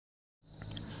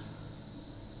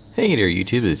Hey there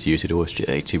YouTube, it's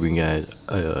YuseiDuelistj to bring you guys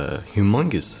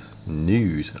humongous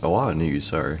news, a lot of news,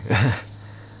 sorry.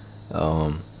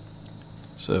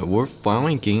 So we're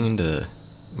finally getting the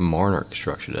Monarch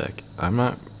structure deck. I'm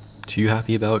not too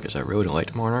happy about it because I really don't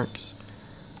like the Monarchs.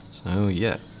 So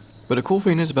yeah. But the cool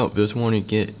thing is about this one, you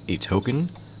get a token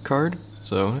card,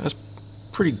 so that's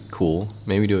pretty cool.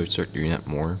 Maybe do start doing that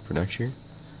more for next year.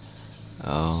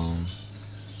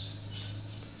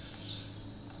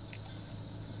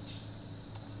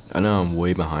 I know I'm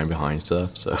way behind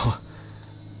stuff, so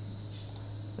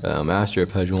Master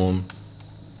of Pendulum,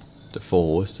 the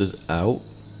full list is out.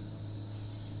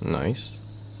 Nice.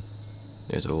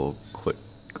 There's a little quick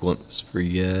glimpse for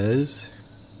you guys.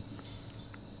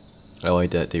 I like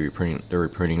that they're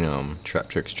reprinting Trap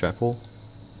Tricks Chapel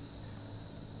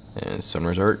and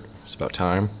Sunrise Art. It's about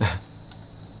time.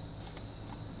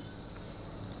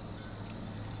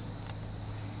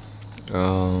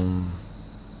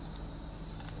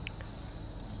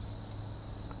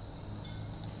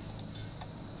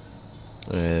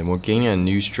 And we're getting a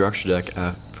new structure deck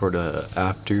for the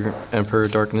After Emperor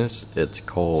Darkness. It's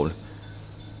called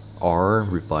R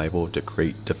Revival the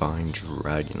Great Divine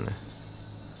Dragon.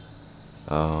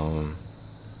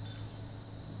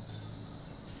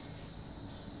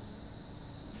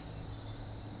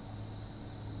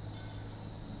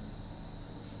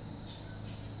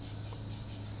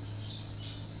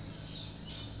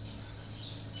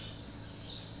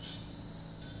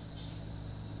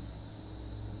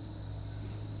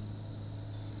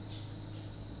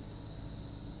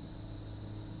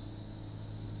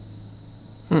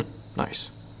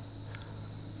 Nice.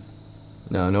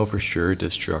 Now I know for sure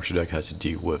this structure deck has to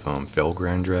do with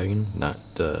Felgrand Dragon, not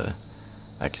the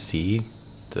XC,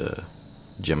 the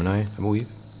Gemini, I believe.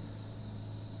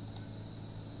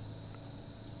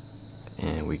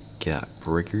 And we got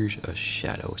Breakers of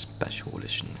Shadow Special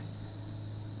Edition.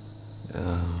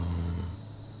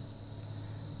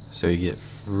 So you get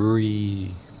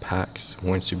 3 packs,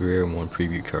 1 super rare and 1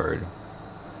 preview card.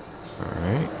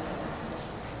 Alright.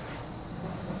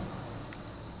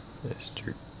 Is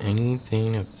there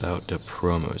anything about the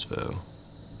promos though?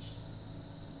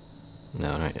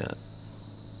 No, not yet.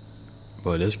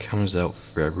 But this comes out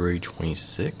February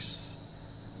 26th.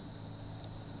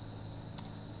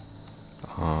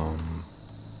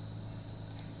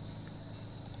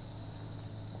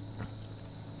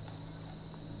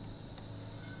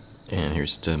 And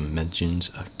here's Dimensions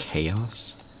of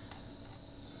Chaos.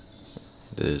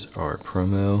 This is our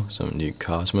promo, some new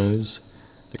Cosmos.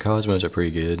 The Cosmos are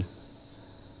pretty good.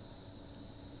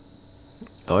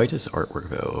 I like this artwork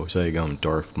though. It looks like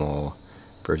Darth Maul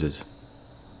versus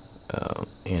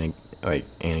Anakin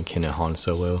and Han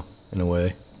Solo in a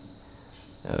way.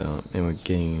 And we're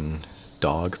getting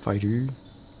Dog Fighter.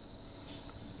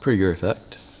 Pretty good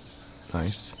effect.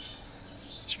 Nice.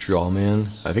 Straw Man.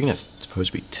 I think that's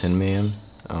supposed to be Tin Man.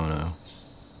 I don't know.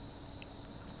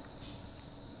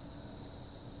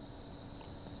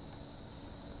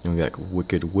 And we got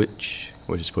Wicked Witch,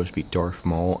 which is supposed to be Darth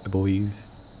Maul, I believe.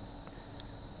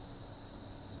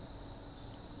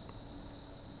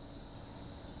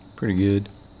 Pretty good.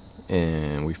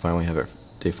 And we finally have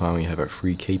they finally have a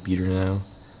free Cape Eater now.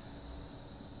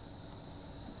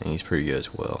 And he's pretty good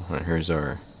as well. And here's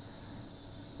our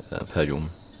Pendulum.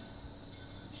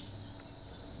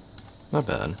 Not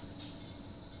bad.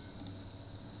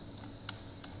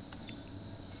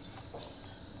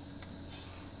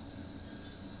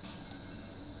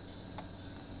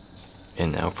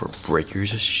 And now for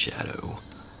Breakers of Shadow.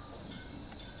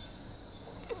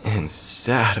 And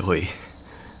sadly,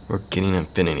 we're getting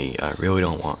Infinity. I really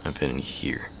don't want Infinity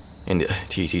here. And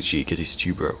TCG because he's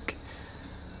too broke.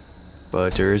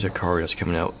 But there is a card that's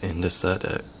coming out in this set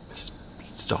that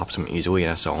stops him easily,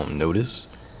 and I saw him notice.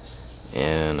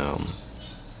 And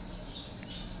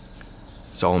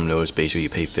saw him notice basically you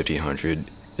pay 1,500.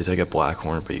 It's like a black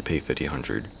horn, but you pay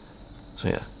 1,500. So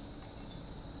yeah.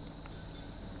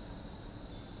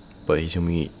 But he's gonna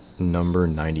be number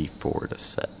 94 to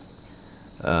set.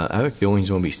 I have a feeling he's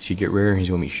gonna be secret rare. He's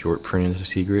gonna be short printed as a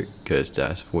secret because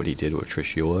that's what he did with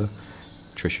Trishula.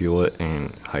 Trishula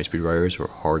and high speed riders are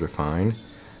hard to find,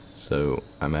 so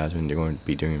I imagine they're going to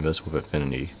be doing this with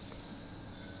Infinity.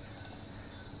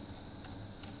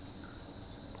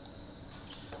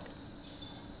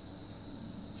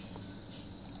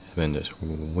 And then this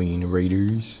Wing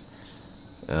Raiders,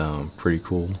 pretty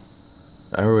cool.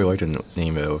 I really like the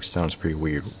name though, it sounds pretty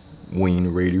weird.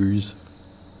 Wing Raiders.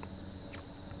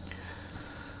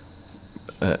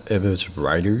 If it's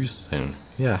riders, then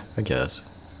yeah, I guess.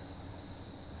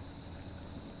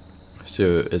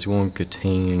 So it's going to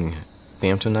contain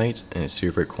Phantom Knights and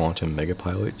Super Quantum Mega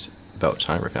Pilots. About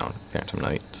time we found Phantom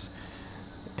Knights.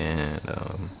 And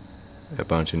a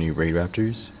bunch of new Raid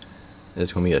Raptors.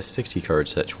 It's going to be a 60 card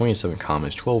set, 27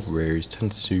 commons, 12 rares, 10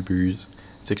 supers,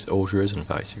 6 ultras, and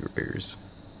 5 secret rares.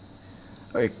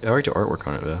 I like the artwork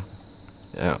on it though.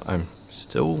 Yeah, I'm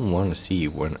still wanting to see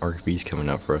when RFV's coming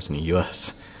out for us in the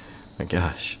US. My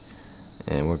gosh.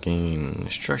 And we're getting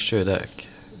structure deck.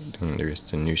 There's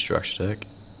the new structure deck.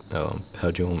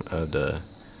 Pendulum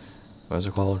what's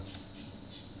it called?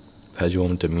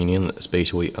 Pendulum Dominion,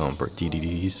 especially for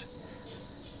DDDs.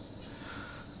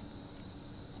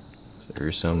 So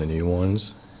here's some of the new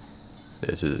ones.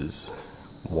 This is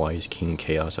Wise King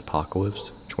Chaos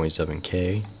Apocalypse,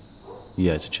 27k. You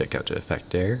guys should check out the effect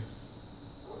there.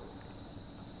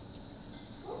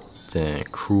 Then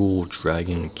Cruel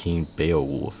Dragon King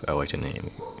Beowulf, I like the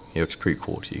name. He looks pretty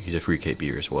cool too. He's a free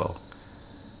KBer as well.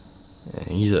 And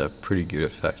he's a pretty good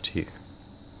effect too.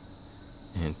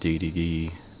 And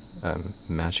DDD,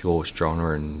 Magical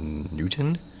Astronomer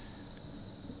Newton.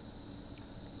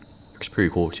 Looks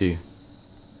pretty cool too.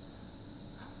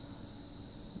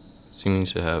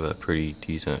 Seems to have a pretty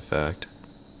decent effect.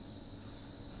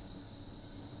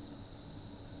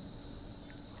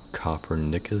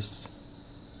 Copernicus.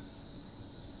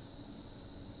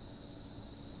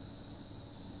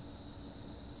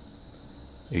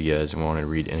 If you guys want to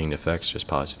read any effects, just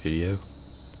pause the video.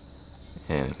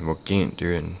 And we're getting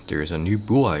there, and there's a new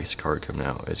Blue Eyes card coming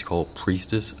out. It's called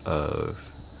Priestess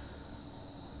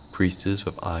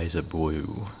with Eyes of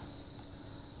Blue.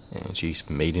 And she's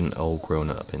maiden all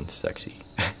grown up and sexy.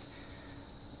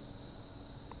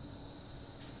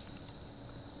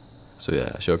 So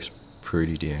yeah, she looks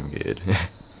pretty damn good.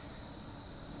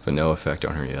 But no effect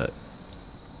on her yet.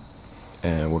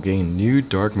 And we're getting new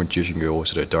Dark Magician Girl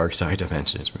to the Dark Side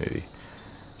Dimensions movie.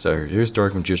 So here's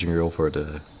Dark Magician Girl for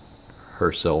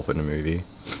herself in the movie.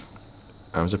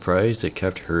 I'm surprised they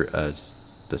kept her as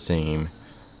the same,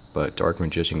 but Dark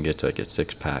Magician gets like a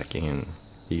 6-pack and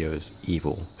he goes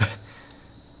evil.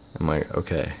 I'm like,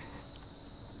 okay.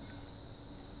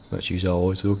 But she's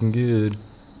always looking good.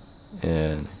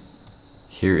 And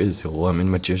here is the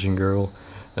Lemon Magician Girl.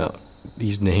 Now,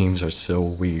 these names are so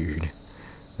weird.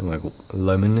 I'm like,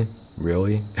 Lemon?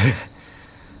 Really?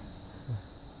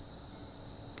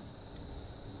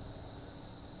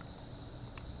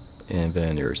 And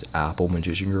then there's Apple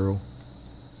Magician Girl.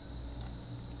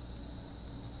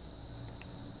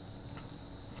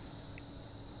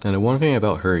 And the one thing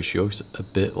about her is she looks a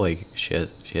bit like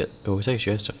it looks like she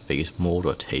has the face mold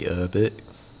of Taya a bit.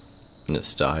 And the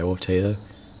style of Taya.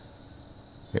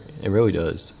 It really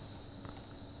does.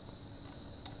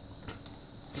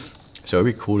 So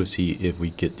it'd be cool to see if we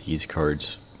get these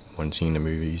cards when seeing the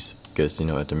movies. Because, you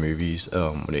know, at the movies,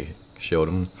 when they showed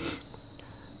them,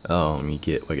 you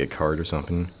get like a card or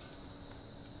something.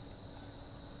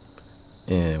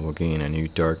 And we're getting a new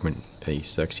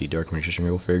sexy Dark Magician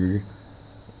Girl figure.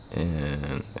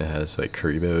 And it has like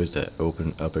Kuribos that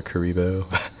open up a Kuribo.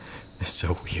 It's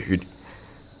so weird.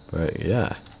 But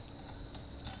yeah.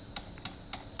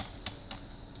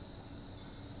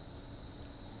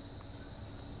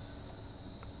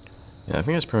 Yeah, I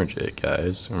think that's pretty much it,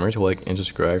 guys. Remember to like and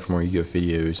subscribe for more Yugioh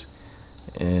videos.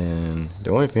 And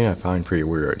the only thing I find pretty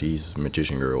weird are these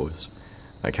Magician Girls.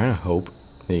 I kind of hope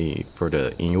for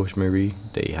the English movie,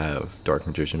 they have Dark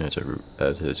Magician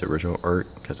as his original art,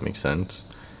 because it makes sense.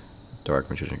 Dark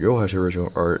Magician Girl has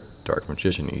original art. Dark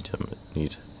Magician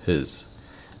needs his.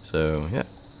 So yeah,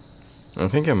 I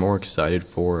think I'm more excited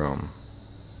for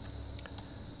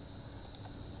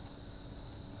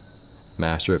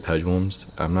Master of Pendulums.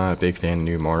 I'm not a big fan of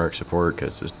new Monarch support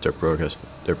because they're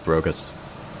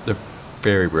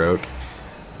very broke.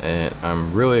 And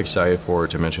I'm really excited for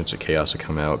Dimensions of Chaos to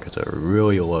come out because I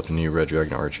really love the new Red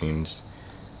Dragon Archings.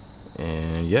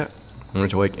 And yeah, remember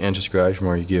to like and subscribe for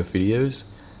more Yugioh videos.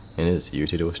 And it is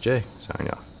YuseiDuelistj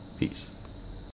signing off. Peace.